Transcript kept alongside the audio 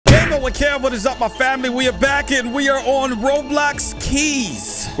Gaming with Kev, what is up, my family? We are back and we are on Roblox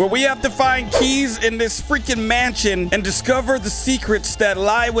Keys, where we have to find keys in this freaking mansion and discover the secrets that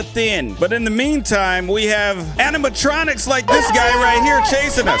lie within. But in the meantime, we have animatronics like this guy right here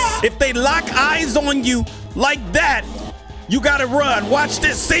chasing us. If they lock eyes on you like that, you gotta run. Watch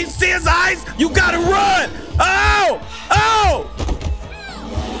this. See his eyes? You gotta run. Oh! Oh!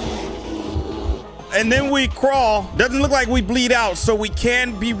 And then we crawl. Doesn't look like we bleed out, so we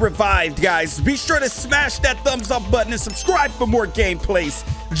can be revived, guys. Be sure to smash that thumbs up button and subscribe for more gameplays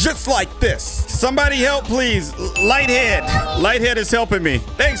just like this. Somebody help, please. Lighthead. Lighthead is helping me.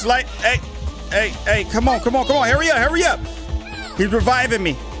 Thanks, Light. Hey, come on. Hurry up. He's reviving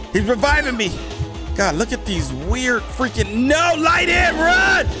me. God, look at these weird freaking... No, Lighthead,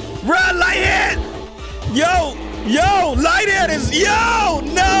 run! Run, Lighthead! Yo, Lighthead is... Yo,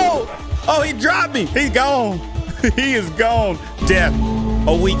 no! Oh, he dropped me. He's gone. He is gone. Death.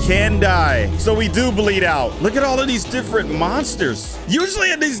 Oh, we can die. So we do bleed out. Look at all of these different monsters.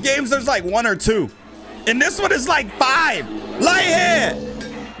 Usually in these games, there's like 1 or 2. In this one, it's like 5. Lighthead.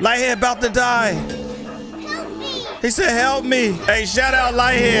 Lighthead about to die. Help me. He said, help me. Hey, shout out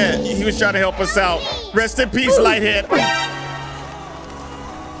Lighthead. He was trying to help us out. Rest in peace, Lighthead.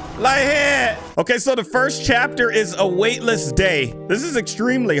 Lighthead. Okay, so the first chapter is a weightless day. This is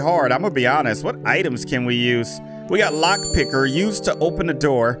extremely hard. I'm gonna be honest. What items can we use? We got lockpicker, used to open a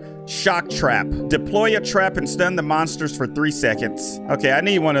door. Shock trap. Deploy a trap and stun the monsters for 3 seconds. Okay, I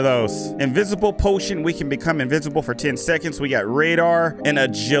need one of those. Invisible potion. We can become invisible for 10 seconds. We got radar and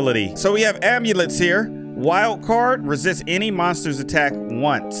agility. So we have amulets here. Wild card. Resist any monster's attack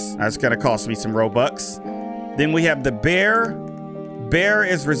once. That's gonna cost me some Robux. Then we have the bear. Bear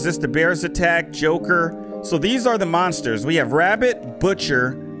is resist the bear's attack. Joker. So these are the monsters. We have rabbit,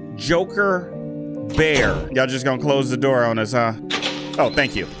 butcher, joker, bear. Y'all just gonna close the door on us, huh? Oh,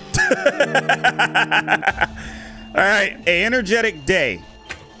 thank you. All right, a energetic day.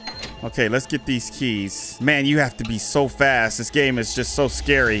 Okay, let's get these keys. Man, you have to be so fast. This game is just so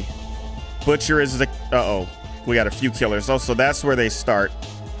scary. Butcher is the... Uh-oh. We got a few killers. Oh, so that's where they start.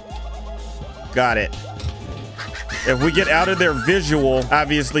 Got it. If we get out of their visual,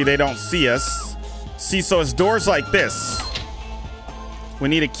 obviously they don't see us. See, so it's doors like this. We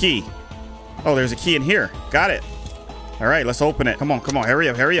need a key. Oh, there's a key in here. Got it. All right, let's open it. Come on. Hurry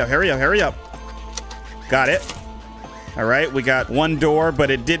up. Got it. All right, we got one door, but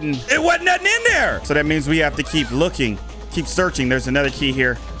it wasn't nothing in there. So that means we have to keep looking, keep searching. There's another key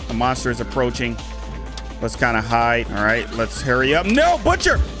here. The monster is approaching. Let's kind of hide. All right, let's hurry up. No,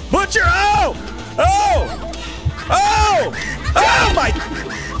 Butcher! Oh my...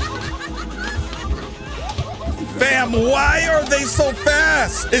 Fam, why are they so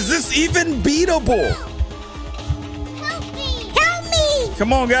fast? Is this even beatable? Help me.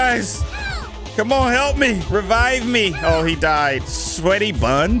 Come on, guys. Come on, help me. Revive me. Oh, he died. Sweaty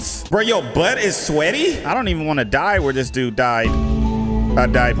buns? Bro, your butt is sweaty? I don't even want to die where this dude died. I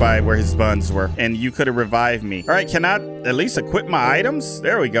died by where his buns were, and you could have revived me. All right, can I at least equip my items?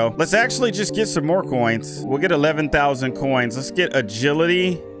 There we go. Let's actually just get some more coins. We'll get 11,000 coins. Let's get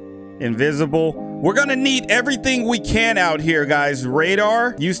agility, invisible. We're gonna need everything we can out here, guys.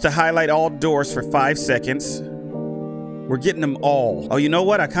 Radar, used to highlight all doors for 5 seconds. We're getting them all. Oh, you know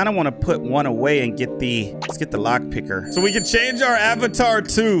what? I kind of want to put one away and let's get the lock picker. So we can change our avatar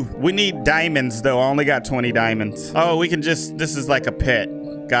too. We need diamonds though. I only got 20 diamonds. Oh, we can this is like a pet.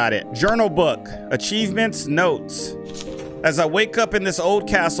 Got it. Journal book, achievements, notes. As I wake up in this old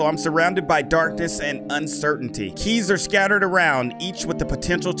castle, I'm surrounded by darkness and uncertainty. Keys are scattered around, each with the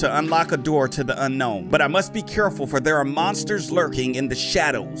potential to unlock a door to the unknown. But I must be careful, for there are monsters lurking in the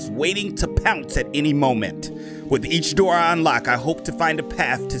shadows, waiting to pounce at any moment. With each door I unlock, I hope to find a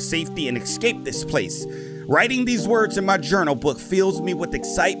path to safety and escape this place. Writing these words in my journal book fills me with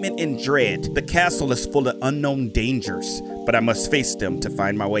excitement and dread. The castle is full of unknown dangers, but I must face them to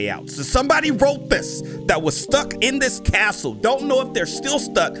find my way out. So somebody wrote this that was stuck in this castle. Don't know if they're still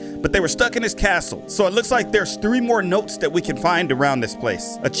stuck, but they were stuck in this castle. So it looks like there's 3 more notes that we can find around this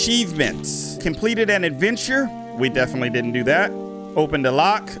place. Achievements. Completed an adventure. We definitely didn't do that. Opened a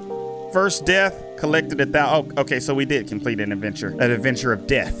lock. First death. Collected 1,000. Oh, okay, so we did complete an adventure. An adventure of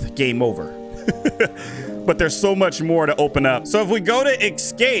death. Game over. But there's so much more to open up. So if we go to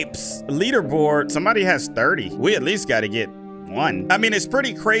escapes, leaderboard, somebody has 30. We at least got to get 1. I mean, it's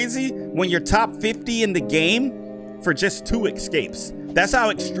pretty crazy when you're top 50 in the game for just 2 escapes. That's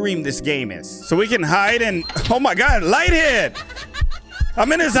how extreme this game is. So we can hide and, oh my God, Lighthead.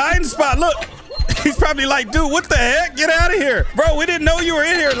 I'm in his hiding spot, look. He's probably like, dude, what the heck? Get out of here. Bro, we didn't know you were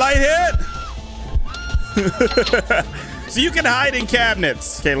in here, Lighthead. So you can hide in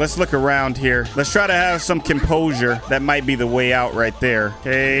cabinets. Okay, let's look around here. Let's try to have some composure. That might be the way out right there.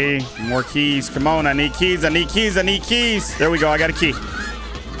 Okay, more keys. Come on, I need keys. I need keys. I need keys. There we go. I got a key.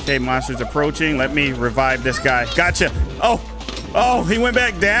 Okay, monster's approaching. Let me revive this guy. Gotcha. Oh, he went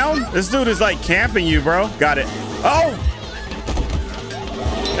back down? This dude is like camping you, bro. Got it. Oh!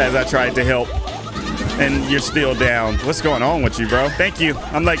 As I tried to help. And you're still down. What's going on with you, bro? Thank you.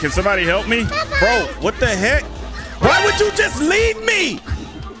 I'm like, can somebody help me? Bro, what the heck? Why would you just leave me?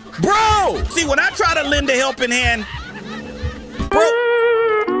 Bro! See, when I try to lend a helping hand, bro.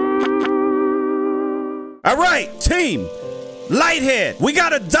 All right, team. Lighthead, we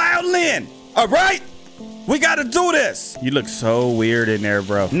gotta dial in. All right? We gotta do this. You look so weird in there,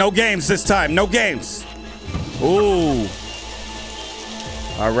 bro. No games this time. No games. Ooh.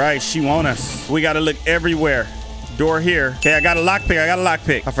 All right, she want us. We gotta look everywhere. Door here. Okay, I got a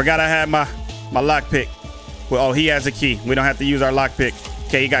lockpick. I forgot I had my lockpick. Well, oh, he has a key. We don't have to use our lockpick.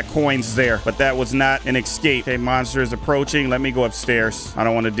 Okay, he got coins there, but that was not an escape. Okay, monster is approaching. Let me go upstairs. I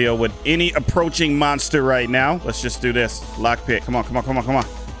don't want to deal with any approaching monster right now. Let's just do this. Lockpick. Come on.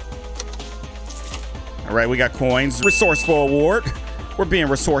 All right, we got coins. Resourceful award. We're being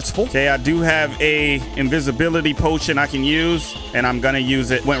resourceful. Okay, I do have a invisibility potion I can use, and I'm gonna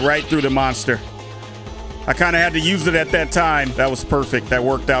use it. Went right through the monster. I kind of had to use it at that time. That was perfect. That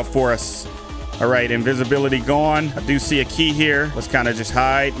worked out for us. All right, invisibility gone. I do see a key here. Let's kind of just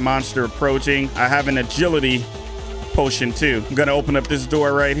hide. Monster approaching. I have an agility potion too. I'm gonna open up this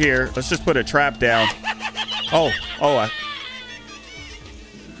door right here. Let's just put a trap down.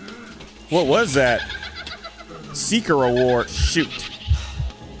 What was that? Seeker award. Shoot.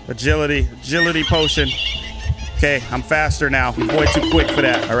 Agility potion. Okay, I'm faster now. I'm way too quick for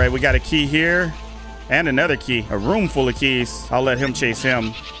that. All right, we got a key here and another key. A room full of keys. I'll let him chase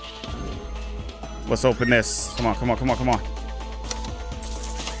him. Let's open this. Come on.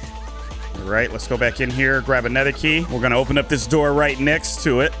 All right, let's go back in here, grab another key. We're gonna open up this door right next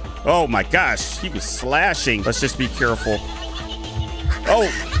to it. Oh my gosh, he was slashing. Let's just be careful.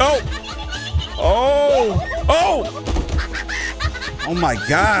 Oh my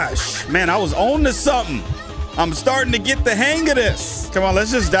gosh. Man, I was on to something. I'm starting to get the hang of this. Come on,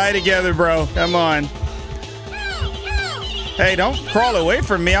 let's just die together, bro. Come on. Hey, don't crawl away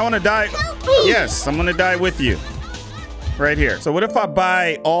from me. I want to die. Yes, I'm going to die with you. Right here. So what if I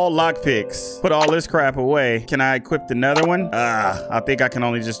buy all lockpicks? Put all this crap away. Can I equip another one? I think I can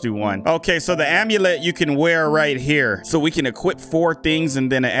only just do one. Okay, so the amulet you can wear right here. So we can equip 4 things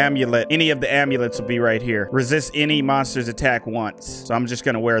and then an amulet. Any of the amulets will be right here. Resist any monster's attack once. So I'm just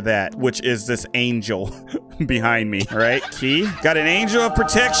going to wear that, which is this angel behind me. All right, key. Got an angel of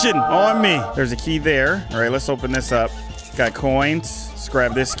protection on me. There's a key there. All right, let's open this up. Got coins. Let's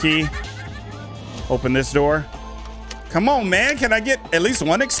grab this key. Open this door. Come on, man. Can I get at least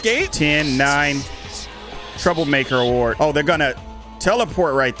one escape? 10, 9. Troublemaker award. Oh, they're gonna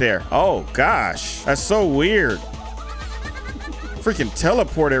teleport right there. Oh, gosh. That's so weird. Freaking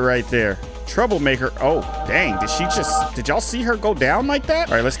teleported right there. Troublemaker. Oh, dang. Did y'all see her go down like that?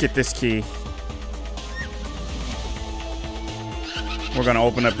 All right, let's get this key. We're gonna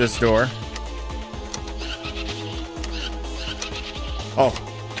open up this door. Oh.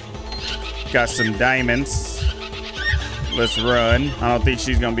 Got some diamonds. Let's run. I don't think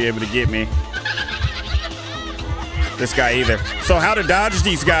she's gonna be able to get me. This guy either. So how to dodge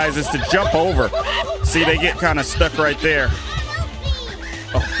these guys is to jump over. See, they get kind of stuck right there.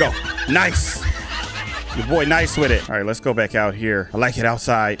 Oh, go. Nice. Your boy nice with it. All right, let's go back out here. I like it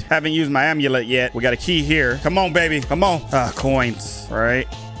outside. Haven't used my amulet yet. We got a key here. Come on, baby. Come on. Coins. All right.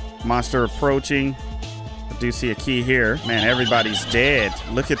 Monster approaching. I do see a key here. Man, everybody's dead.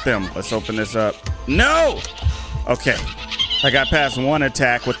 Look at them. Let's open this up. No! Okay. I got past one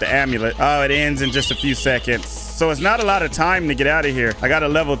attack with the amulet. Oh, it ends in just a few seconds. So it's not a lot of time to get out of here. I got a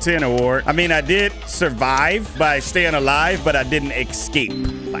level 10 award. I mean, I did survive by staying alive, but I didn't escape.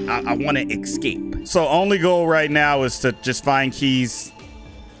 Like, I want to escape. So only goal right now is to just find keys.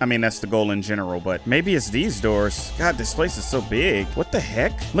 I mean, that's the goal in general, but maybe it's these doors. God, this place is so big. What the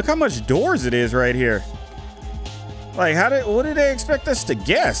heck? Look how much doors it is right here. Like, what did they expect us to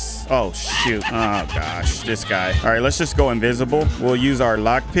guess? Oh, shoot. Oh, gosh. This guy. All right, let's just go invisible. We'll use our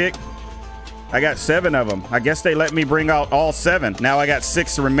lockpick. I got 7 of them. I guess they let me bring out all 7. Now I got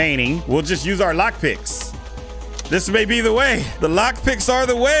 6 remaining. We'll just use our lockpicks. This may be the way. The lockpicks are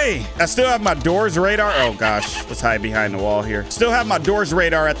the way. I still have my doors radar. Oh, gosh. Let's hide behind the wall here. Still have my doors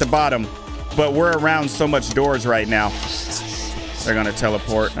radar at the bottom, but we're around so much doors right now. They're gonna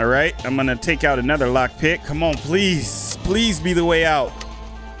teleport. All right, I'm gonna take out another lockpick. Come on, please. Please be the way out.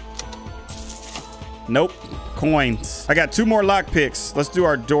 Nope. Coins. I got 2 more lockpicks. Let's do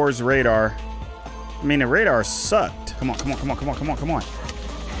our doors radar. I mean, the radar sucked. Come on, come on, come on, come on, come on, come on.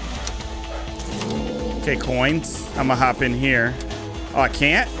 Okay, coins. I'm gonna hop in here. Oh, I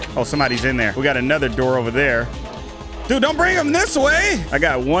can't? Oh, somebody's in there. We got another door over there. Dude, don't bring them this way. I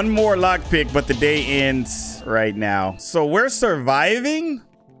got 1 more lockpick, but the day ends right now. So we're surviving,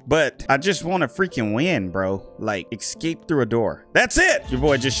 but I just want to freaking win, bro. Like, escape through a door. That's it. Your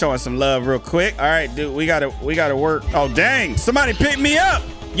boy just showing some love real quick. All right, dude, we gotta work. Oh, dang. Somebody picked me up.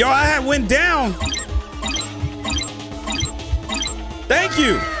 Yo, I had went down. Thank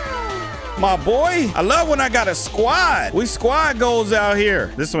you, my boy. I love when I got a squad. We squad goals out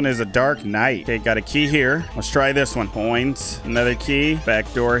here. This one is a dark night. Okay, got a key here. Let's try this one. Coins, another key.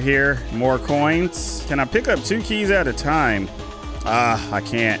 Back door here, more coins. Can I pick up 2 keys at a time? I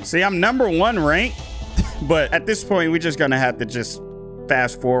can't. See, I'm #1 ranked, but at this point, we're just gonna have to just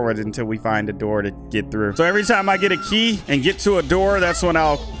fast forward until we find a door to get through. So every time I get a key and get to a door, that's when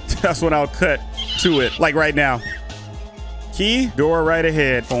I'll cut to it. Like right now. Key, door right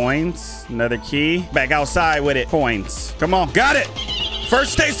ahead. Coins, another key. Back outside with it. Coins. Come on, got it.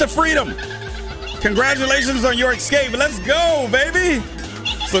 First taste of freedom. Congratulations on your escape. Let's go, baby.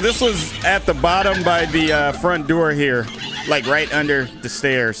 So this was at the bottom by the front door here. Like right under the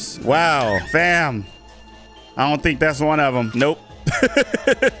stairs. Wow, fam. I don't think that's one of them. Nope.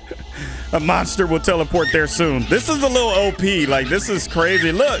 A monster will teleport there soon. This is a little OP. Like, this is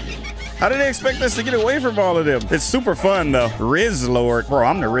crazy. Look. How did they expect us to get away from all of them? It's super fun, though. Riz Lord. Bro,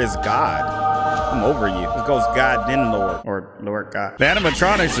 I'm the Riz God. I'm over you. It goes God, then Lord. Or Lord God. The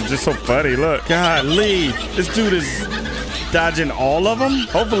animatronics are just so funny. Look. Golly. This dude is dodging all of them.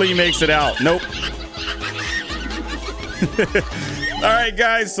 Hopefully he makes it out. Nope. All right,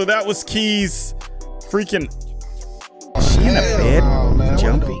 guys. So that was Keys. Freaking. Is she in a bed?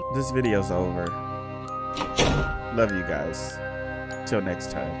 Jumping. This video's over. Love you guys. Till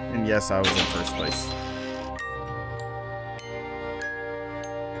next time. And yes, I was in first place.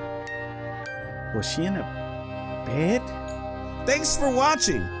 Was she in a bed? Thanks for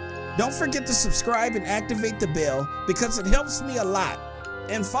watching. Don't forget to subscribe and activate the bell because it helps me a lot.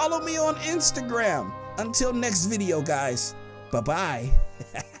 And follow me on Instagram. Until next video, guys. Bye-bye.